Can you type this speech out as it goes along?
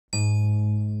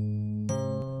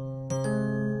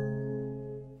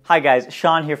Hi guys,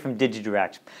 Sean here from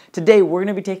digiDirect. Today we're going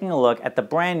to be taking a look at the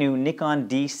brand new Nikon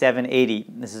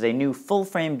D780. This is a new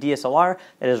full-frame DSLR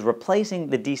that is replacing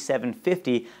the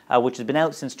D750, which has been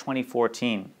out since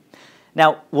 2014.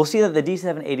 Now, we'll see that the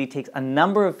D780 takes a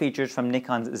number of features from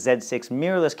Nikon's Z6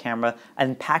 mirrorless camera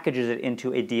and packages it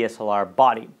into a DSLR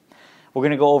body. We're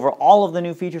going to go over all of the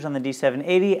new features on the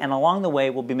D780, and along the way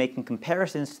we'll be making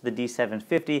comparisons to the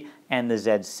D750 and the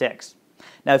Z6.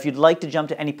 Now, if you'd like to jump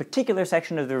to any particular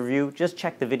section of the review, just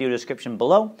check the video description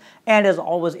below. And as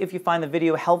always, if you find the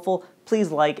video helpful,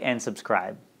 please like and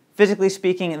subscribe. Physically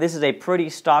speaking, this is a pretty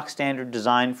stock standard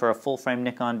design for a full-frame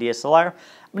Nikon DSLR.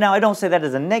 Now, I don't say that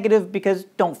as a negative because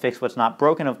don't fix what's not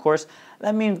broken, of course.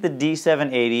 That means the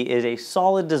D780 is a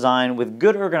solid design with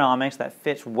good ergonomics that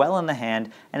fits well in the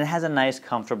hand, and it has a nice,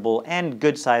 comfortable, and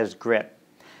good-sized grip.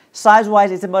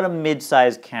 Size-wise, it's about a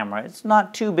mid-sized camera. It's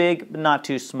not too big, but not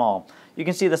too small. You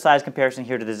can see the size comparison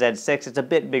here to the Z6. It's a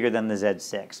bit bigger than the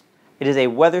Z6. It is a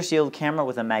weather-sealed camera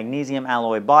with a magnesium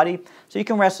alloy body, so you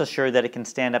can rest assured that it can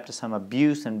stand up to some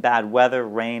abuse and bad weather,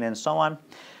 rain, and so on.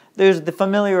 There's the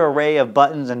familiar array of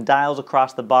buttons and dials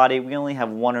across the body. We only have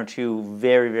one or two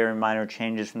very minor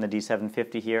changes from the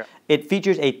D750 here. It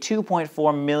features a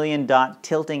 2.4 million dot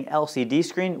tilting LCD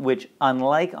screen, which,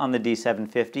 unlike on the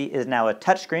D750, is now a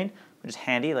touchscreen, which is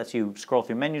handy. It lets you scroll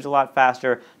through menus a lot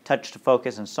faster, touch to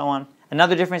focus, and so on.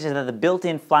 Another difference is that the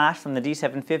built-in flash from the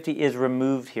D750 is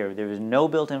removed here. There is no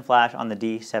built-in flash on the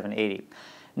D780.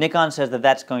 Nikon says that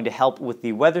that's going to help with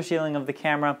the weather sealing of the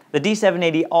camera. The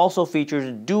D780 also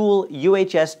features dual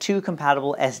UHS-II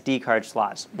compatible SD card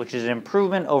slots, which is an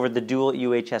improvement over the dual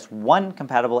UHS-I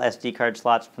compatible SD card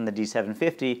slots from the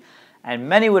D750, and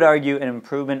many would argue an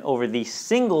improvement over the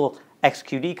single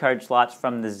XQD card slots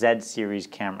from the Z series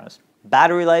cameras.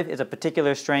 Battery life is a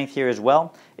particular strength here as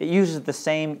well. It uses the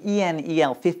same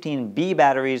EN-EL15B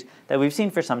batteries that we've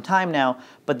seen for some time now,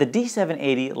 but the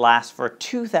D780 lasts for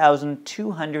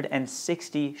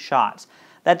 2,260 shots.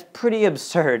 That's pretty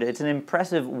absurd. It's an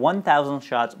impressive 1,000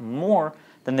 shots more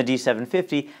than the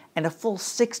D750 and a full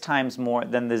 6 times more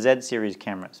than the Z series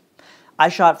cameras. I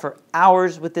shot for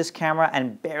hours with this camera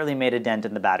and barely made a dent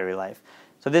in the battery life.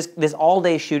 So this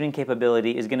all-day shooting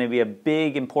capability is going to be a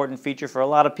big, important feature for a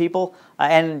lot of people.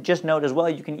 And just note as well,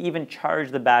 you can even charge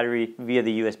the battery via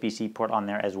the USB-C port on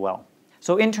there as well.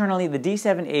 So internally, the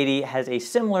D780 has a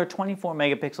similar 24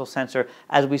 megapixel sensor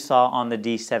as we saw on the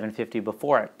D750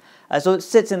 before it. So it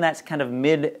sits in that kind of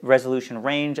mid-resolution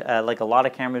range, like a lot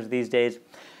of cameras these days.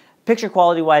 Picture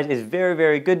quality-wise is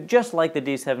very good, just like the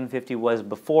D750 was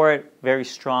before it. Very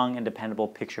strong and dependable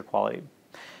picture quality.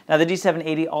 Now, the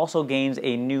D780 also gains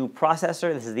a new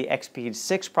processor. This is the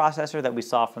XP6 processor that we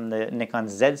saw from the Nikon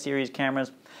Z series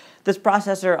cameras. This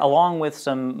processor, along with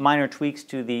some minor tweaks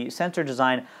to the sensor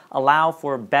design, allow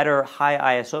for better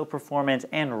high ISO performance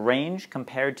and range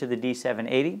compared to the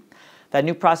D780. That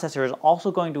new processor is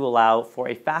also going to allow for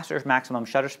a faster maximum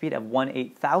shutter speed of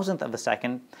 1/8000th of a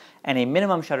second and a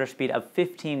minimum shutter speed of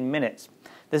 15 minutes.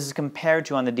 This is compared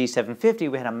to on the D750,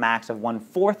 we had a max of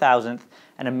 1/4000th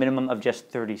and a minimum of just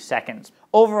 30 seconds.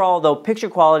 Overall, though, picture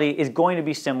quality is going to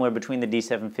be similar between the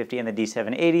D750 and the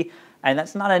D780, and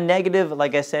that's not a negative.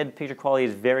 Like I said, picture quality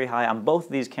is very high on both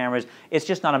of these cameras. It's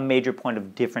just not a major point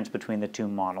of difference between the two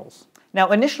models. Now,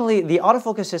 initially, the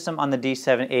autofocus system on the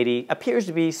D780 appears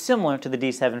to be similar to the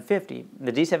D750.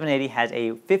 The D780 has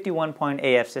a 51-point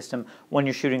AF system when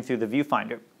you're shooting through the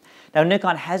viewfinder. Now,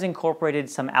 Nikon has incorporated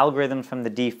some algorithms from the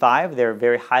D5, their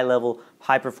very high-level,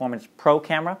 high-performance pro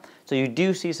camera, so you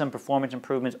do see some performance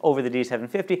improvements over the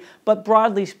D750, but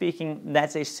broadly speaking,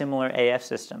 that's a similar AF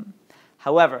system.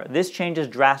 However, this changes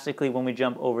drastically when we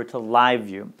jump over to live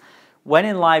view. When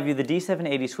in live view, the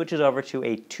D780 switches over to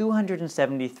a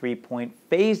 273-point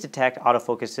phase detect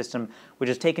autofocus system, which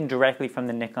is taken directly from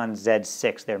the Nikon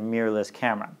Z6, their mirrorless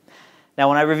camera. Now,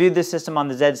 when I reviewed this system on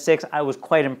the Z6, I was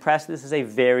quite impressed. This is a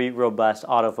very robust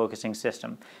autofocusing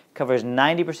system. It covers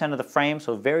 90% of the frame,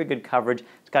 so very good coverage.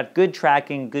 It's got good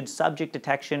tracking, good subject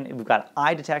detection. We've got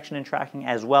eye detection and tracking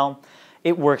as well.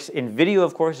 It works in video,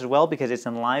 of course, as well, because it's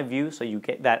in live view, so you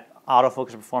get that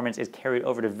autofocus performance is carried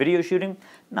over to video shooting.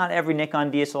 Not every Nikon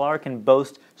DSLR can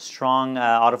boast strong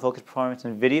autofocus performance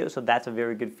in video, so that's a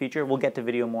very good feature. We'll get to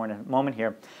video more in a moment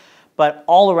here. But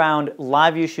all around,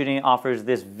 live view shooting offers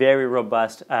this very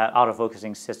robust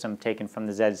autofocusing system taken from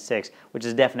the Z6, which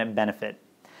is a definite benefit.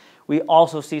 We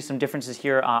also see some differences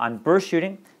here on burst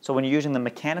shooting. So when you're using the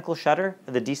mechanical shutter,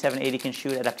 the D780 can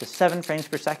shoot at up to 7 frames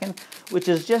per second, which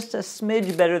is just a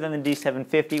smidge better than the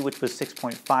D750, which was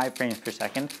 6.5 frames per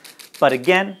second. But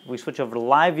again, we switch over to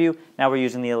live view, now we're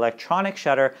using the electronic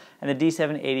shutter, and the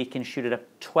D780 can shoot at up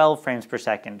 12 frames per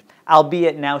second,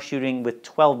 albeit now shooting with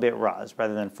 12-bit RAWs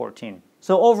rather than 14.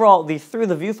 So overall, through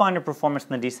the viewfinder performance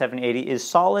on the D780 is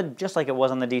solid, just like it was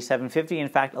on the D750, in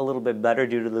fact a little bit better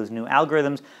due to those new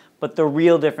algorithms, but the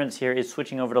real difference here is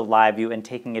switching over to live view and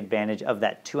taking advantage of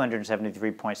that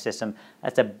 273-point system.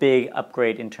 That's a big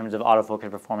upgrade in terms of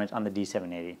autofocus performance on the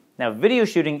D780. Now, video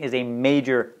shooting is a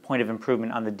major point of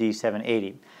improvement on the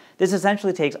D780. This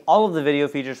essentially takes all of the video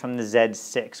features from the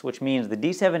Z6, which means the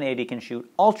D780 can shoot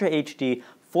Ultra HD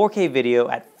 4K video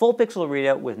at full pixel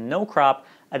readout with no crop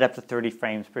at up to 30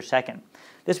 frames per second.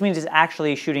 This means it's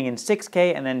actually shooting in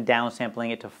 6K and then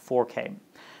downsampling it to 4K.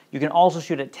 You can also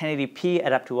shoot at 1080p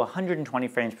at up to 120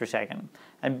 frames per second.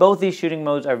 And both these shooting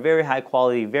modes are very high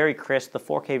quality, very crisp. The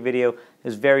 4K video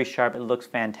is very sharp, it looks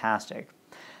fantastic.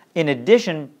 In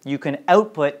addition, you can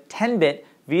output 10-bit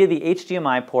via the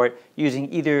HDMI port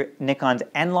using either Nikon's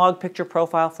N-Log picture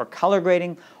profile for color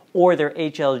grading or their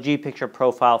HLG picture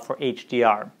profile for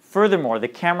HDR. Furthermore, the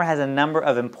camera has a number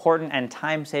of important and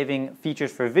time-saving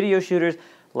features for video shooters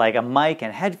like a mic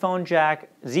and headphone jack,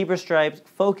 zebra stripes,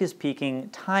 focus peaking,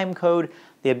 time code,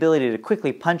 the ability to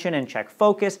quickly punch in and check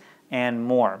focus, and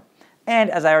more. And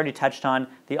as I already touched on,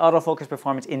 the autofocus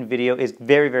performance in video is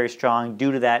very, very strong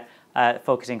due to that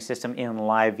focusing system in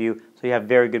live view, so you have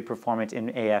very good performance in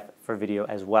AF for video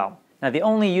as well. Now, the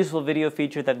only useful video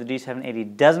feature that the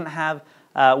D780 doesn't have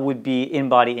would be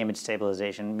in-body image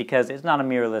stabilization, because it's not a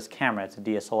mirrorless camera, it's a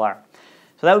DSLR.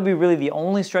 So that would be really the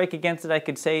only strike against it I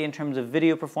could say in terms of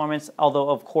video performance,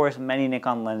 although of course many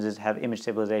Nikon lenses have image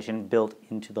stabilization built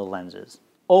into the lenses.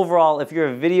 Overall, if you're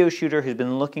a video shooter who's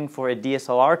been looking for a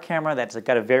DSLR camera that's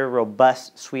got a very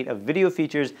robust suite of video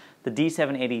features, the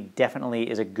D780 definitely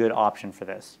is a good option for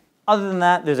this. Other than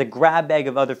that, there's a grab bag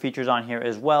of other features on here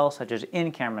as well, such as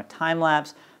in-camera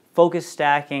time-lapse, focus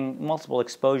stacking, multiple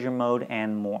exposure mode,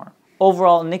 and more.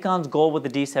 Overall, Nikon's goal with the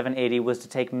D780 was to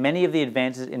take many of the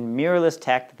advances in mirrorless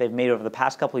tech that they've made over the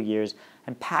past couple of years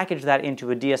and package that into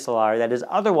a DSLR that is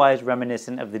otherwise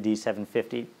reminiscent of the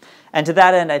D750. And to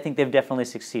that end, I think they've definitely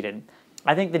succeeded.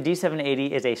 I think the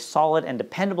D780 is a solid and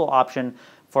dependable option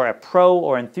for a pro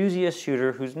or enthusiast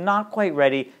shooter who's not quite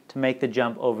ready to make the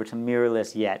jump over to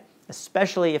mirrorless yet,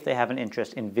 especially if they have an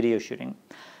interest in video shooting.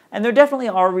 And there definitely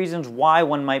are reasons why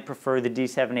one might prefer the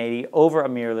D780 over a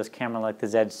mirrorless camera like the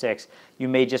Z6. You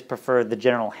may just prefer the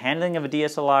general handling of a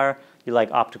DSLR, you like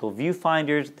optical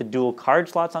viewfinders, the dual card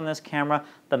slots on this camera,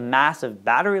 the massive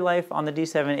battery life on the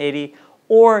D780,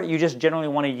 or you just generally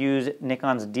want to use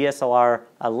Nikon's DSLR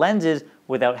lenses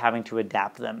without having to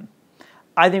adapt them.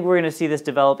 I think we're going to see this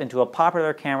develop into a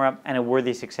popular camera and a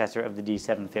worthy successor of the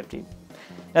D750.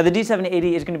 Now, the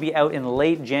D780 is going to be out in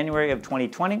late January of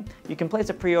 2020. You can place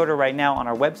a pre-order right now on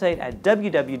our website at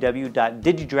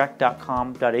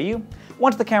www.digidirect.com.au.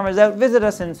 Once the camera is out, visit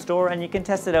us in store and you can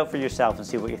test it out for yourself and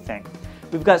see what you think.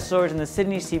 We've got stores in the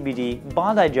Sydney CBD,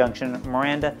 Bondi Junction,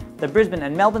 Miranda, the Brisbane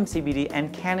and Melbourne CBD,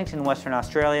 and Cannington, Western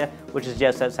Australia, which is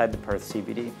just outside the Perth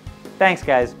CBD. Thanks,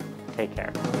 guys. Take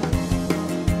care.